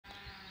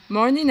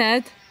Morning,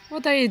 Ed.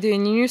 What are you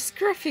doing in your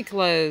scruffy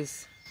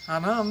clothes? I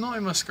know, I'm not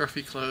in my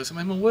scruffy clothes, I'm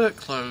in my work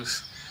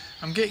clothes.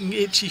 I'm getting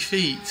itchy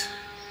feet.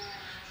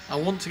 I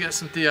want to get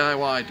some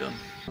DIY done.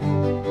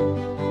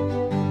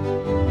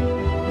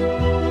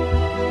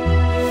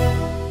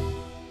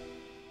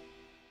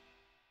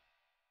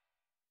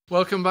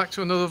 Welcome back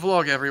to another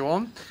vlog,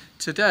 everyone.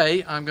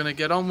 Today I'm going to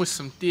get on with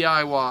some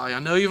DIY. I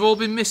know you've all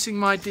been missing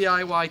my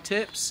DIY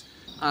tips,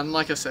 and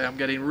like I say, I'm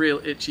getting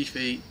real itchy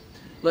feet.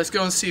 Let's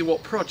go and see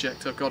what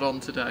project I've got on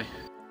today.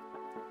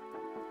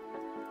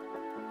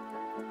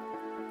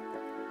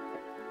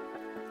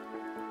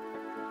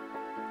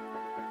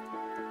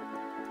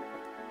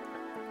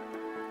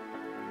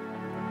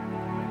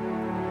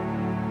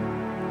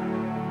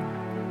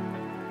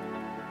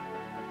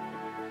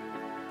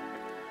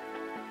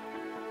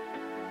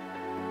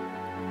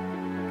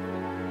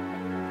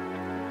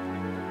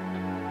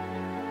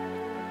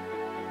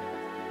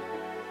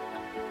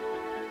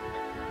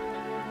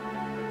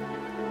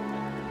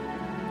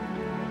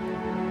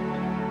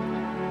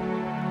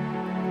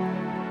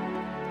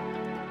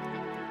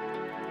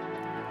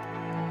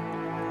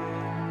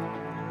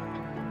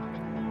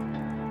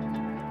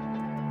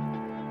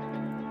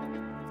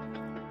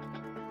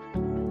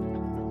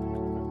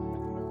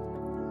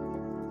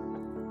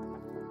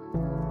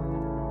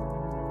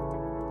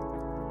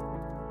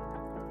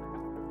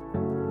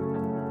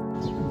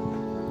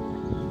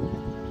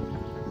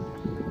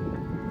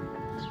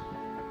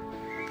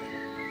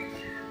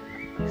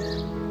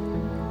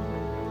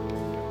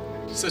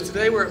 So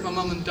today we're at my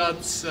mum and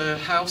dad's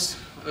house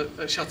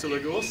at Chateau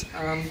Lagorce,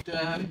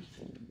 and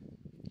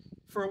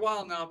for a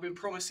while now I've been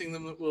promising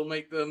them that we'll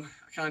make them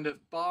a kind of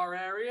bar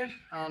area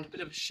and a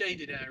bit of a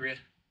shaded area.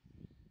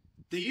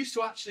 There used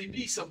to actually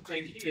be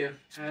something here.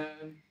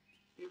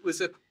 It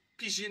was a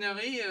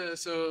pigeonnerie,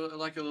 so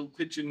like a little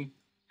pigeon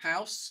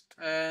house,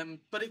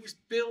 but it was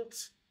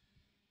built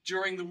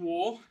during the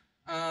war,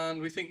 and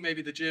we think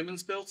maybe the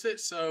Germans built it,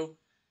 so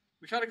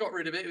we kind of got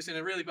rid of it. It was in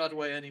a really bad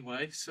way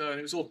anyway, so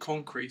it was all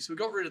concrete. So we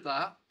got rid of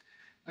that,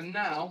 and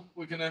now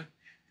we're gonna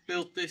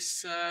build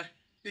this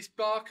this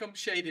bar cum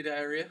shaded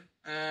area.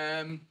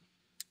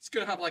 It's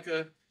gonna have like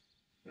a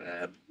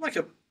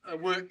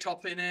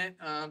worktop in it,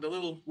 and a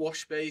little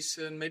wash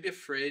basin, maybe a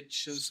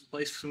fridge, and some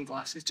place for some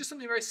glasses. Just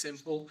something very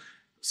simple,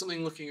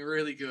 something looking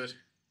really good.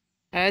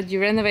 Ed,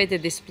 you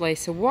renovated this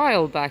place a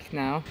while back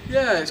now.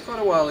 Yeah, it's quite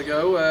a while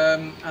ago,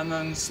 and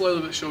then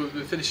slowly but surely we've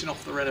been finishing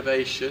off the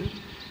renovation.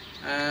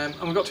 And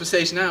we've got to a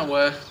stage now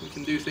where we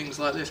can do things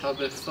like this, have a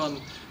bit of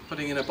fun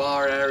putting in a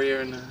bar area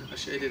and a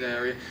shaded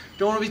area.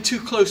 Don't want to be too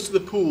close to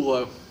the pool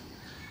though.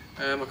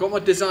 I've got my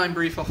design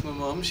brief off my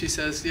mum. She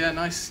says, yeah,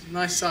 nice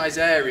size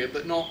area,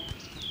 but not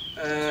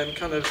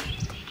kind of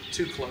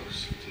too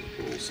close to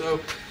the pool. So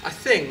I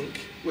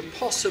think we're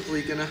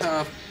possibly going to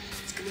have,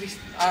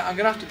 I'm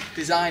going to have to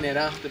design it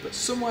after, but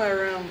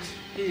somewhere around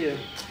here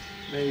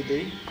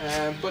maybe.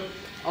 But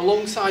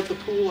alongside the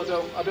pool,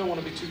 I don't want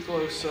to be too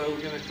close, so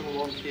we're going to come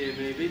along here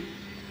maybe.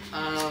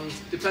 And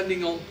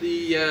depending on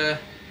the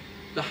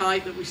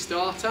height that we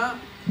start at,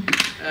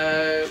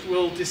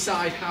 we'll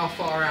decide how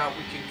far out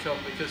we can come,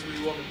 because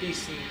we want a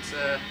decent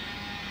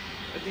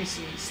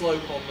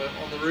slope on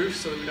the roof,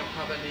 so that we don't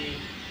have any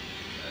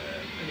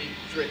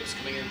drips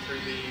coming in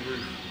through the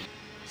roof.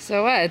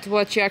 So Ed,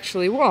 what you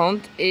actually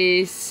want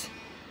is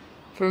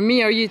for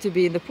me or you to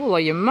be in the pool, or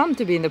your mum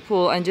to be in the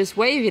pool and just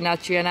waving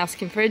at you and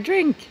asking for a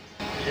drink.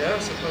 Yeah, I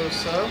suppose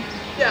so.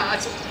 Yeah,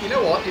 you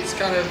know what, it's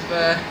kind of,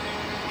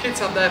 kids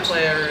have their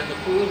play area in the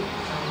pool,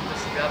 and this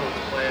is the adult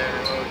play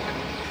area where we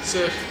can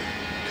serve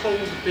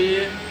cold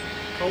beer,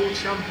 cold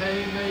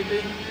champagne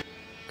maybe.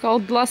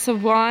 Cold glass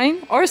of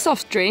wine, or a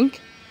soft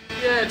drink.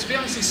 Yeah, to be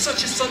honest, it's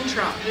such a sun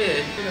trap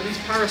here. You know, these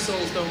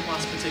parasols don't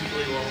last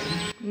particularly long.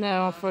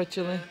 No,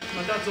 unfortunately.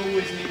 My dad's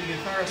always needing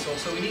a parasol,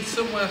 so we need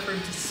somewhere for him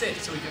to sit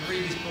so he can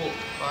read his book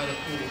by the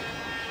pool.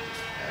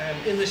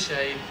 In the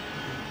shade,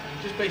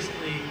 and just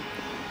basically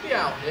be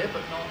out here,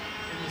 but not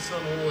in the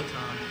sun all the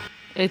time.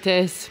 It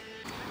is.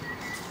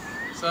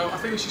 So I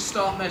think we should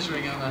start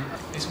measuring, Anna.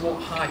 Is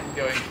what height we're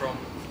going from.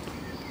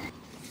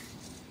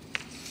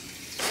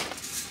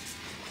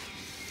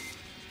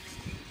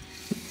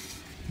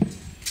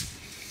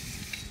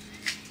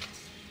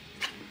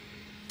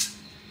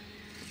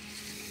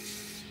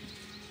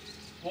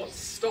 What's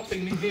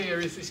stopping me here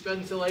is this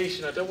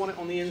ventilation. I don't want it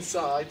on the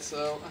inside,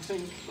 so I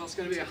think that's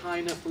going to be a high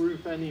enough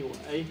roof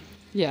anyway.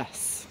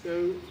 Yes.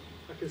 So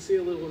I can see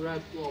a little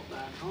red blob there.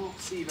 I can't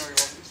see very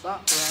well. Is that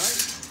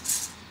right?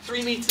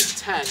 3 meters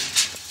 10.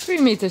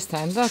 3 meters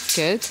 10, that's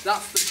good.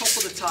 That's the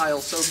top of the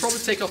tile, so we'll probably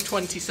take off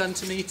 20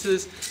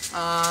 centimeters,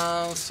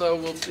 so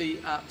we'll be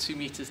at 2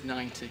 meters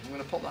 90. I'm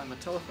going to pop that in my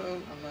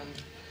telephone, and then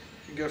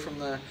we can go from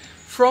there.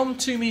 From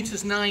 2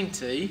 meters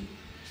 90,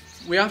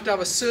 we have to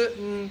have a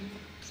certain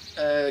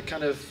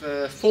kind of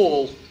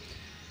fall,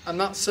 and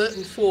that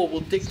certain fall will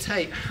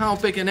dictate how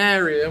big an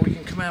area we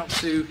can come out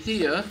to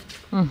here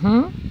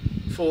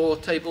for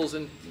table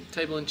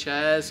and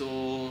chairs,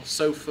 or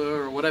sofa,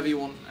 or whatever you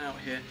want out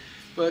here.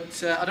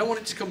 But I don't want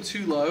it to come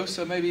too low,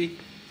 so maybe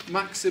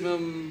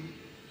maximum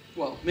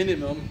well,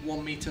 minimum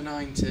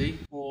 1.90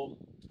 m or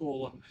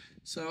taller.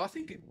 So I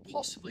think it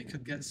possibly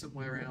could get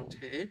somewhere around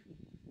here.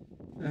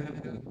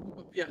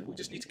 But yeah, we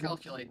just need to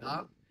calculate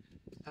that.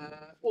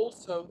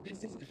 Also,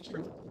 this is a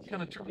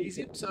kind of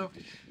trapezium, so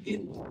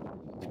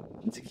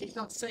to keep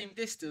that same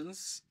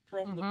distance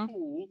from the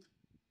pool,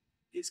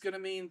 it's going to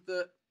mean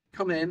that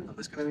come in,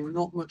 there's going to be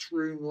not much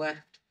room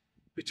left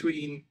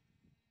between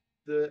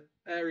the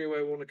area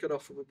where we want to cut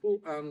off from the pool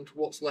and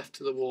what's left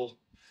to the wall.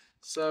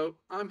 So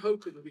I'm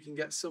hoping that we can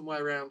get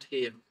somewhere around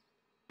here.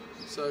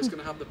 So it's going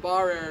to have the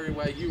bar area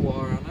where you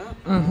are, Anna,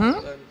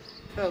 and then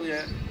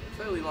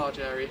fairly large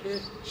area here,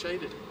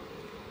 shaded.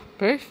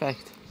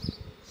 Perfect.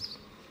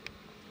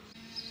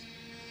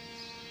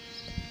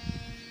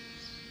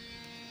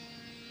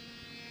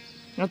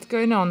 What's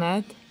going on,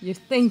 Ed? You're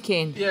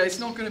thinking? Yeah, it's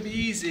not going to be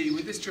easy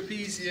with this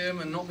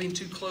trapezium and not being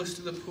too close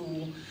to the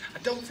pool. I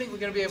don't think we're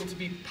going to be able to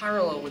be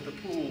parallel with the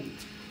pool.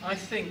 I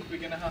think we're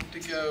going to have to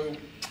go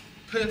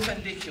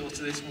perpendicular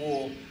to this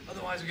wall.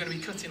 Otherwise, we're going to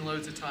be cutting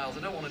loads of tiles. I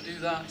don't want to do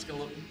that. It's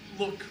going to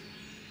look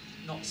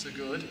not so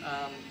good,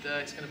 and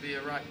it's going to be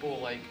a right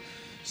ball ache.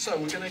 So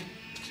we're going to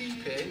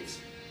keep it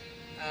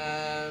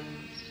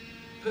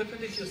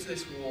perpendicular to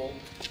this wall.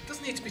 It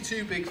doesn't need to be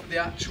too big for the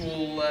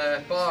actual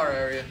bar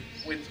area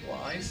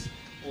width-wise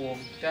or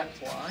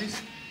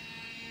depth-wise.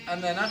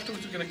 And then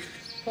afterwards we're going to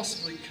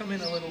possibly come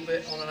in a little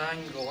bit on an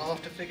angle. I'll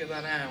have to figure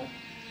that out.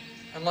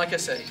 And like I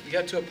say, we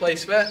get to a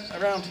place where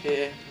around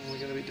here and we're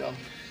going to be done.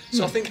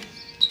 So I think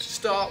to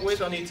start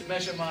with I need to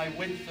measure my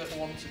width that I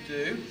want to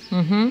do.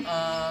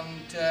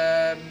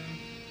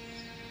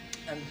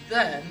 And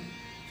then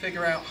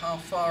figure out how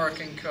far I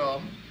can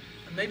come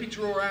and maybe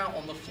draw out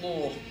on the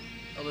floor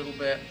a little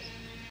bit.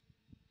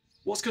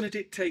 What's going to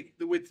dictate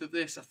the width of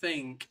this, I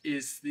think,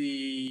 is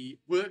the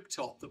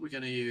worktop that we're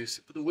going to use.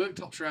 But the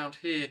worktop's around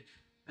here,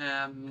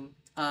 and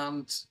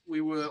we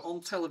were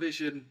on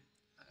television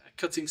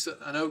cutting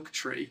an oak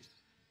tree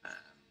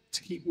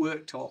to keep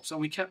worktops,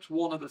 and we kept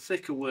one of the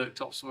thicker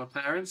worktops from our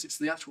parents. It's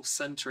the actual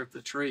centre of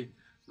the tree.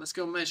 Let's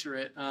go measure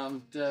it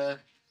and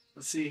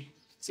let's see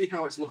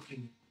how it's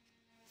looking.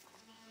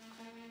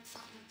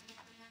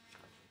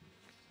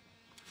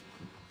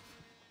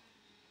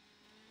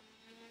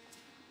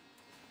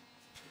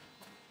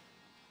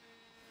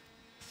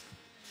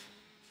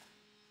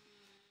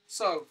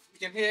 So you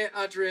can hear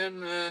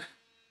Adrian,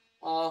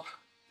 our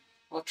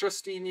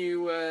trusty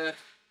new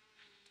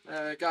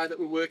guy that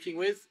we're working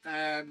with.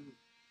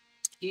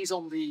 He's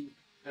on the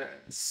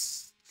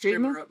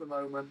trimmer at the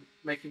moment,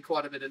 making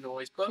quite a bit of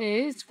noise, but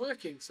it's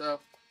working. So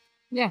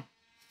yeah,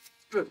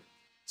 good.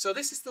 So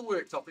this is the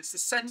worktop. It's the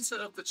centre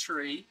of the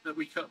tree that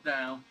we cut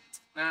down.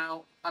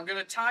 Now I'm going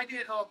to tidy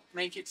it up,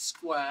 make it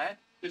square.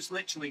 Just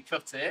literally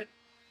cut it.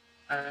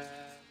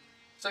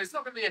 So it's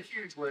not going to be a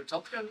huge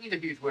worktop. You don't need a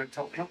huge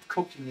worktop. You're not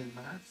cooking in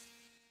there.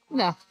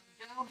 No.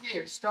 Down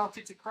here, it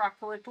started to crack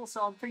a little,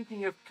 so I'm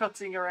thinking of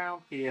cutting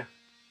around here,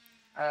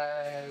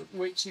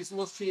 which is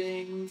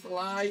looking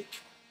like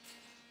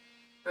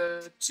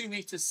 2.70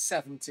 meters,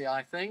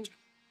 I think.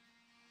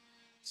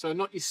 So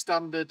not your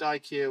standard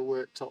IKEA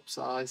worktop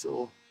size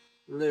or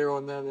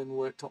Leroy Merlin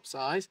worktop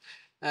size.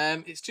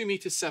 It's 2.70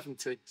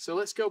 meters. So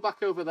let's go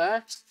back over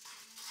there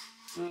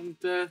and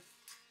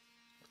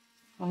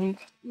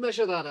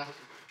measure that out.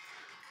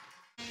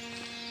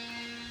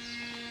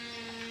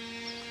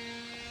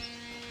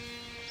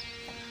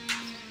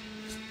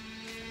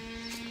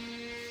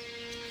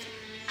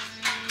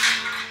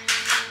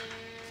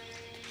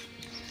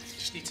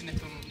 Just need to nip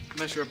and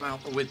measure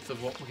about the width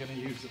of what we're going to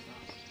use of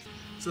that.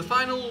 So the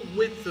final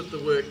width of the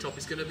worktop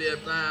is going to be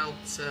about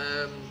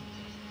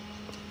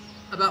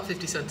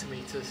 50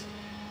 centimetres.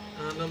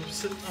 And I'm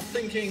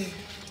thinking,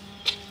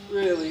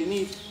 really, you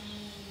need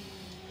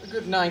a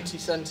good 90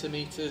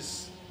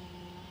 centimetres.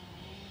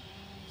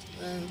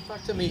 In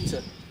fact, a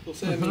metre. We'll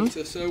say a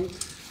metre. So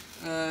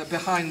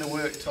behind the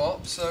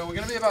worktop. So we're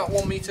going to be about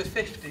 1.50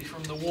 meters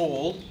from the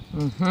wall.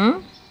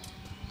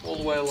 All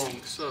the way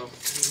along. So I'm going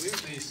to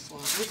move these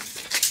slightly.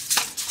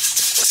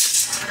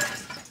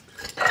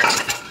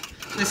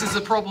 This is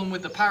the problem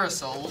with the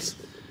parasols.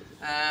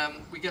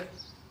 We get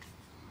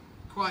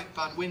quite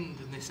bad wind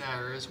in this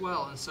area as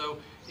well, and so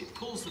it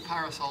pulls the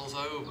parasols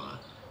over,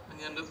 and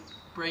you end up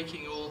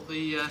breaking all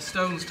the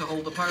stones to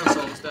hold the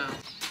parasols down.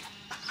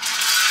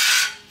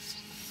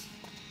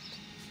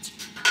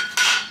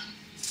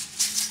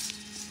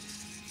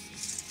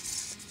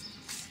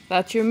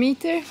 That's your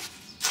meter?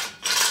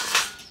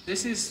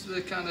 This is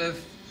the kind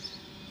of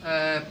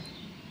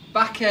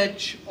back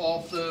edge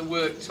of the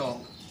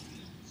worktop.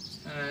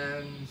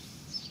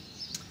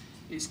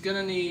 It's going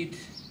to need,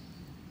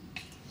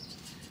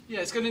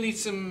 it's going to need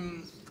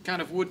some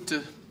kind of wood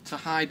to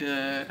hide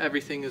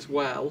everything as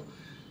well.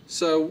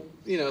 So,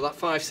 you know, that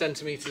 5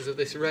 centimetres of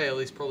this rail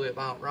is probably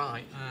about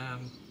right.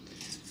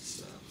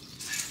 So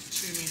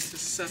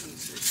 2.70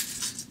 meters.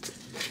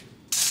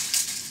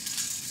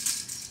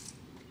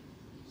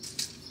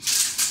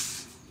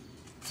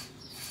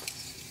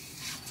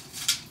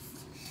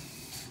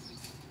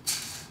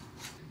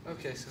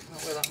 Okay, so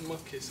that's where that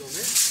muck is on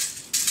it.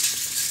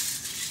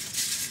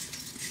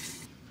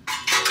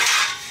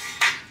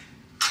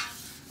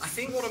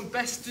 think what I'm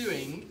best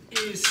doing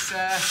is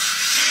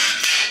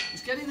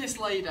getting this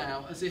laid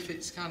out as if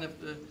it's kind of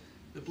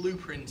the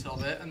blueprint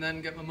of it, and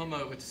then get my mum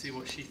over to see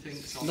what she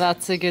thinks of it.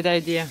 That's a good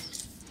idea.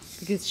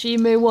 Because she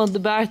may want the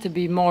bar to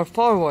be more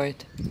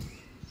forward.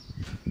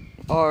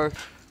 Or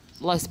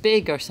less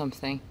big or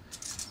something.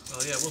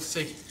 Well, yeah, we'll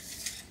see.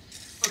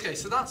 Okay,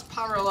 so that's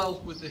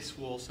parallel with this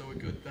wall, so we're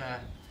good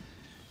there.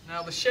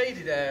 Now the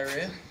shaded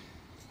area,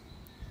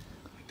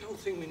 I don't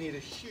think we need a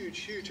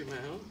huge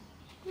amount.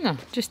 No,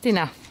 just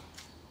enough.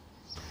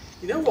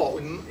 You know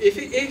what,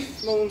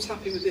 if Mum's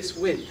happy with this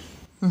width,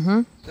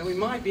 then we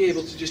might be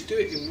able to just do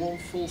it in one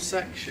full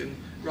section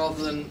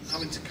rather than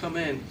having to come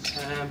in.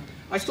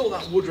 I thought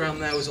that wood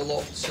round there was a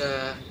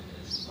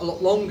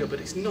lot longer, but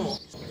it's not.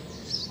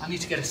 I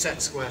need to get a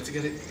set square to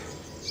get it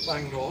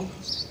bang on.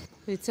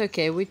 It's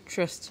okay, we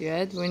trust you,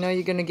 Ed. We know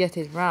you're going to get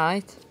it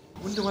right.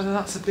 I wonder whether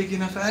that's a big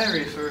enough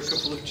area for a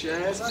couple of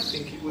chairs. I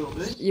think it will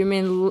be. You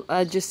mean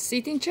just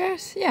seating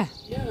chairs? Yeah.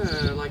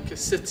 Yeah, like a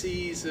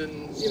settees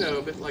and, you know,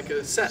 a bit like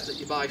a set that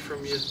you buy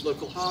from your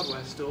local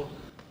hardware store.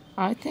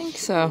 I think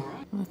so.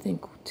 I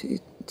think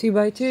 2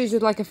 by 2. Is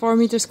it like a 4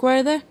 meter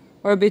square there?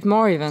 Or a bit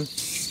more even? I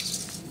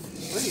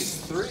think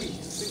it's 3. I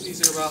think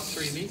these are about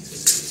 3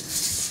 meters.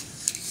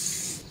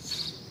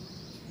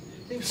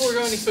 Before we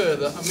go any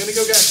further, I'm going to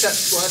go get a set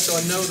square so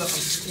I know that I'm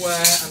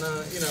square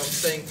and you know, I'm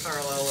staying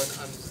parallel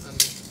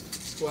and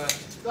square.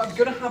 But I'm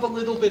going to have a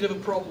little bit of a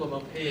problem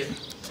up here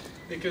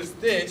because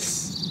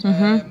this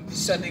is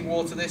sending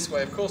water this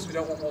way. Of course, we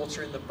don't want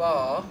water in the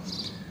bar.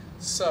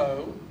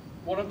 So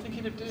what I'm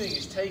thinking of doing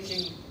is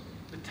taking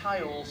the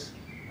tiles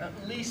at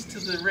least to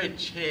the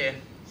ridge here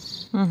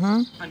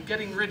and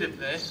getting rid of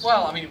this.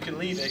 Well, I mean, we can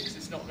leave it because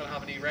it's not going to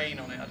have any rain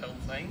on it, I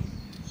don't think.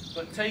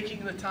 But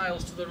taking the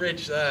tiles to the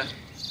ridge there.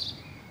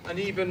 And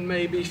even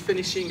maybe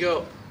finishing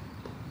up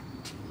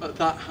at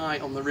that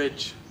height on the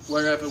ridge,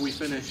 wherever we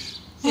finish.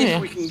 If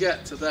we can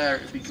get to there,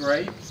 it'd be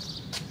great.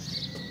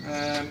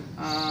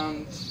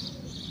 And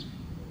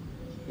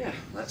yeah,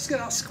 let's get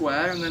that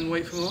square and then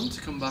wait for Mum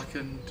to come back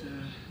and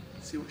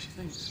see what she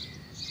thinks.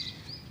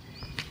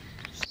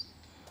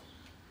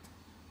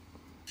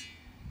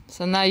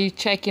 So now you're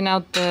checking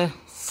out the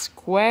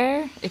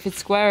square, if it's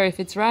square or if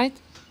it's right?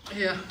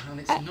 Yeah, and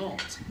it's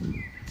not.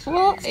 So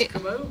well, it needs to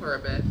come over a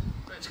bit.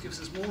 Which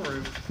gives us more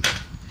room.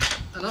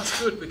 And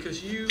that's good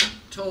because you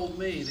told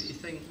me that you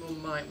think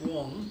Mum might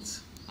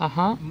want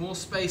more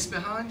space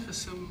behind for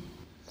some...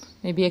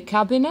 Maybe a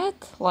cabinet,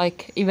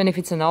 like even if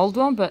it's an old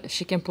one, but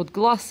she can put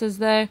glasses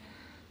there,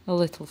 a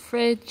little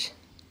fridge.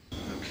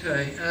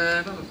 Okay,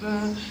 yeah, that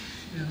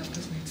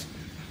does need to be...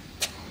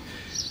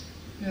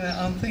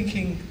 Yeah, I'm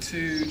thinking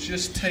to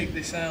just take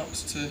this out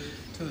to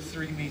the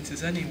 3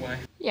 meters anyway.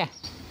 Yeah.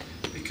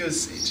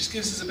 Because it just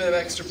gives us a bit of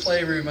extra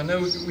playroom. I know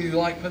we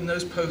like putting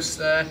those posts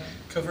there,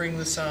 covering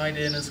the side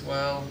in as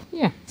well.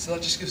 Yeah. So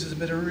that just gives us a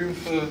bit of room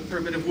for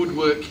a bit of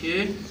woodwork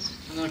here.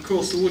 And then of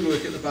course the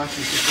woodwork at the back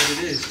is just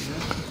what it is, you know.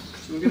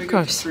 So we're going to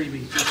go for 3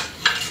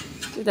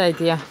 meters. Good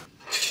idea.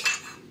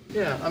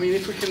 Yeah, I mean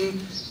if we can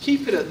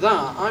keep it at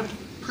that, I'm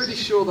pretty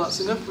sure that's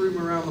enough room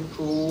around the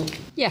pool.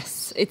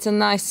 Yes, it's a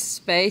nice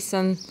space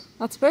and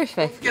that's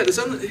perfect. Yeah,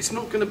 it's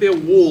not going to be a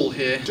wall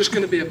here, just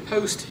going to be a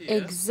post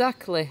here.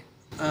 Exactly.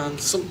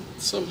 And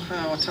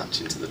somehow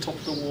attaching to the top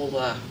of the wall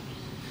there.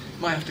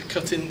 Might have to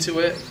cut into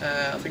it,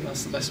 I think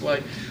that's the best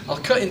way. I'll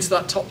cut into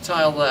that top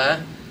tile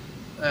there,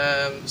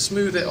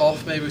 smooth it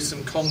off maybe with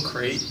some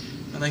concrete,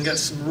 and then get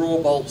some raw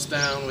bolts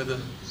down with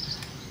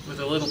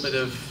a little bit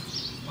of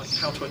like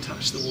how to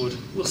attach the wood.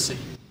 We'll see.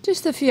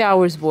 Just a few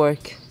hours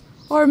work.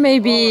 Or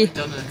maybe... I've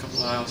done it in a couple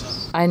of hours.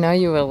 Huh? I know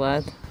you will,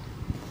 lad.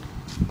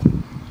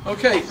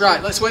 Okay,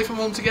 right, let's wait for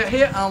Mum to get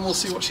here and we'll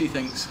see what she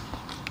thinks.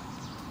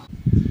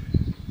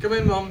 Come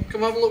in, Mum.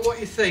 Come have a look what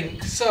you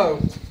think. So,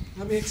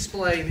 let me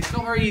explain. It's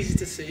not very easy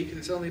to see because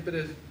it's only a bit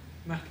of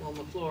metal on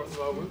the floor at the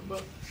moment,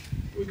 but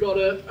we've got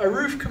a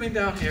roof coming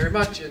down here.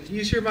 Imagine,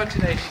 use your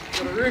imagination.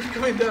 We've got a roof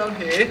coming down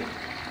here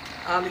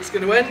and it's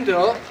going to end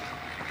up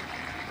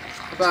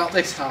about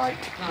this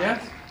height.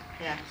 Yeah?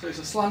 Yeah. So it's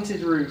a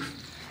slanted roof.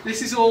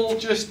 This is all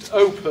just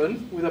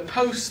open with a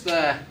post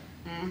there.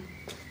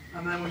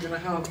 And then we're going to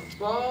have a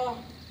bar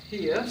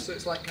here, so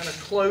it's like kind of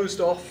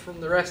closed off from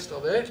the rest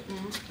of it.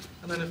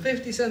 And then a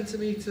 50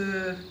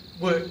 centimetre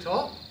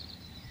worktop.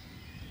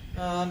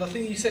 And I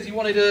think you said you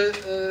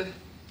wanted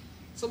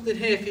something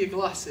here for your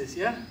glasses,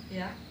 yeah?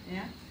 Yeah,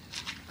 yeah.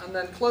 And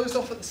then closed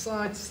off at the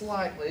side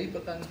slightly,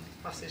 but then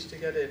passage to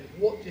get in.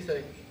 What do you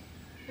think?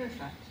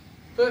 Perfect.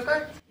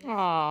 Perfect?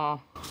 Aww.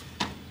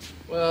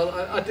 Well,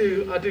 I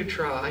do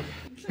try.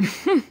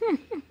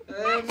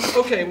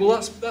 Okay,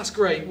 well that's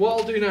great.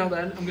 What I'll do now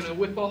then, I'm going to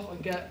whip off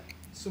and get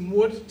some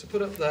wood to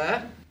put up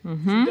there.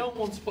 We don't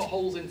want to put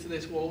holes into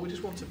this wall, we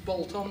just want to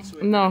bolt onto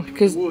it. No,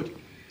 because wood.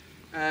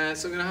 So I'm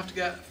going to have to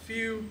get a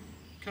few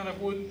kind of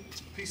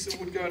pieces of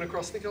wood going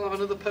across. I think I'll have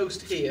another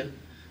post here.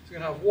 So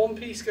I'm going to have one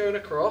piece going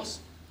across,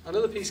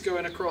 another piece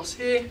going across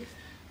here,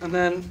 and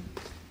then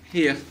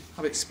here.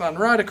 Have it span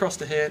right across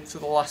to here to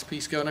the last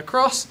piece going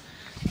across,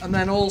 and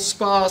then all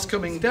spars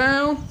coming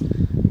down.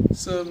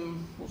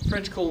 Some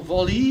French call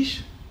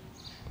voltige,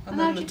 and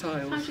then the How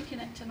tiles. do you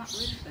connect to that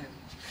roof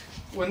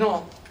though? We're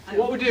not.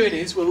 What we're doing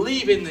is we're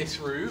leaving this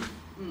roof,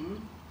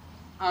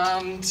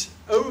 and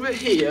over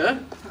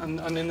here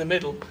and in the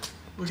middle,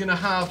 we're going to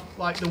have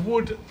like the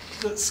wood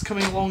that's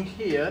coming along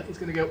here is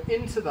going to go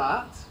into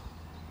that,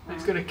 and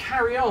it's going to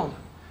carry on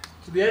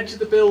to the edge of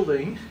the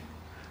building,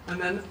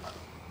 and then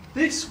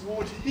this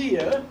wood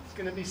here is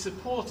going to be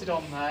supported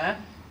on there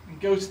and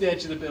go to the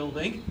edge of the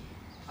building.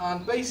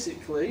 And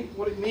basically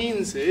what it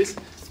means is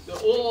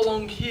that all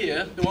along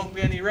here there won't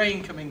be any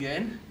rain coming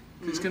in.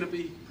 It's going to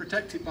be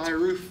protected by a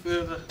roof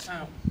further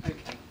out.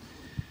 Okay.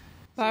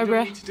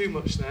 Barbara. So you don't need to do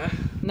much there.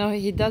 No,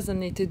 he doesn't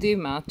need to do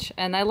much.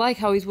 And I like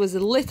how it was a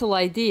little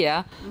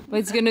idea, but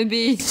it's going to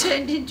be...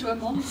 Turned into a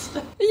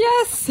monster.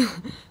 Yes!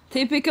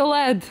 Typical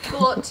Edd.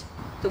 But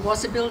there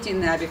was a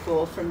building there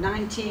before from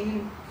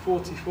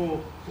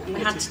 1944, and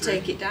we had to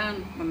take it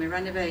down when we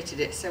renovated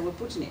it, so we're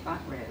putting it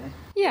back really.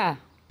 Yeah.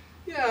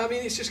 Yeah, I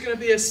mean it's just going to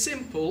be a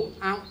simple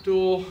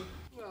outdoor...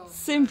 Well,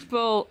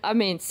 simple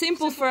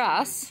for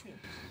us. Yeah.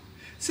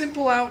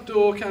 Simple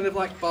outdoor kind of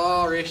like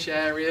bar-ish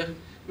area.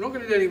 We're not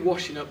going to do any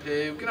washing up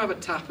here. We're going to have a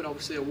tap and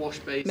obviously a wash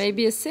basin.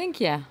 Maybe a sink,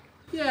 yeah.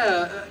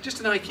 Yeah, just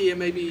an IKEA,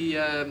 maybe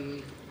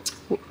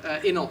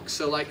inox,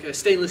 so like a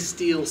stainless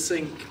steel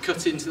sink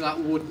cut into that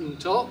wooden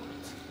top.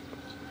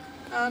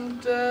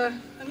 And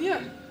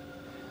yeah,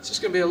 it's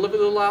just going to be a lovely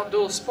little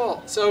outdoor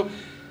spot. So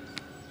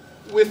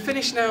we're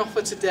finished now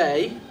for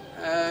today.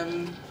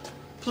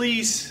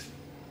 Please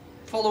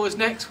follow us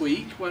next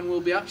week when we'll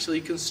be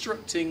actually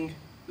constructing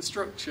the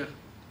structure.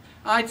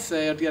 I'd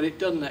say I'd get it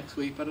done next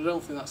week, but I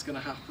don't think that's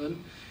going to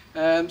happen.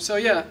 So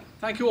yeah,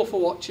 thank you all for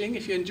watching.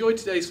 If you enjoyed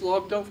today's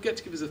vlog, don't forget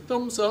to give us a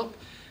thumbs up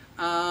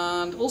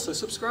and also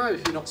subscribe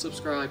if you're not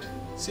subscribed.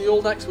 See you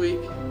all next week.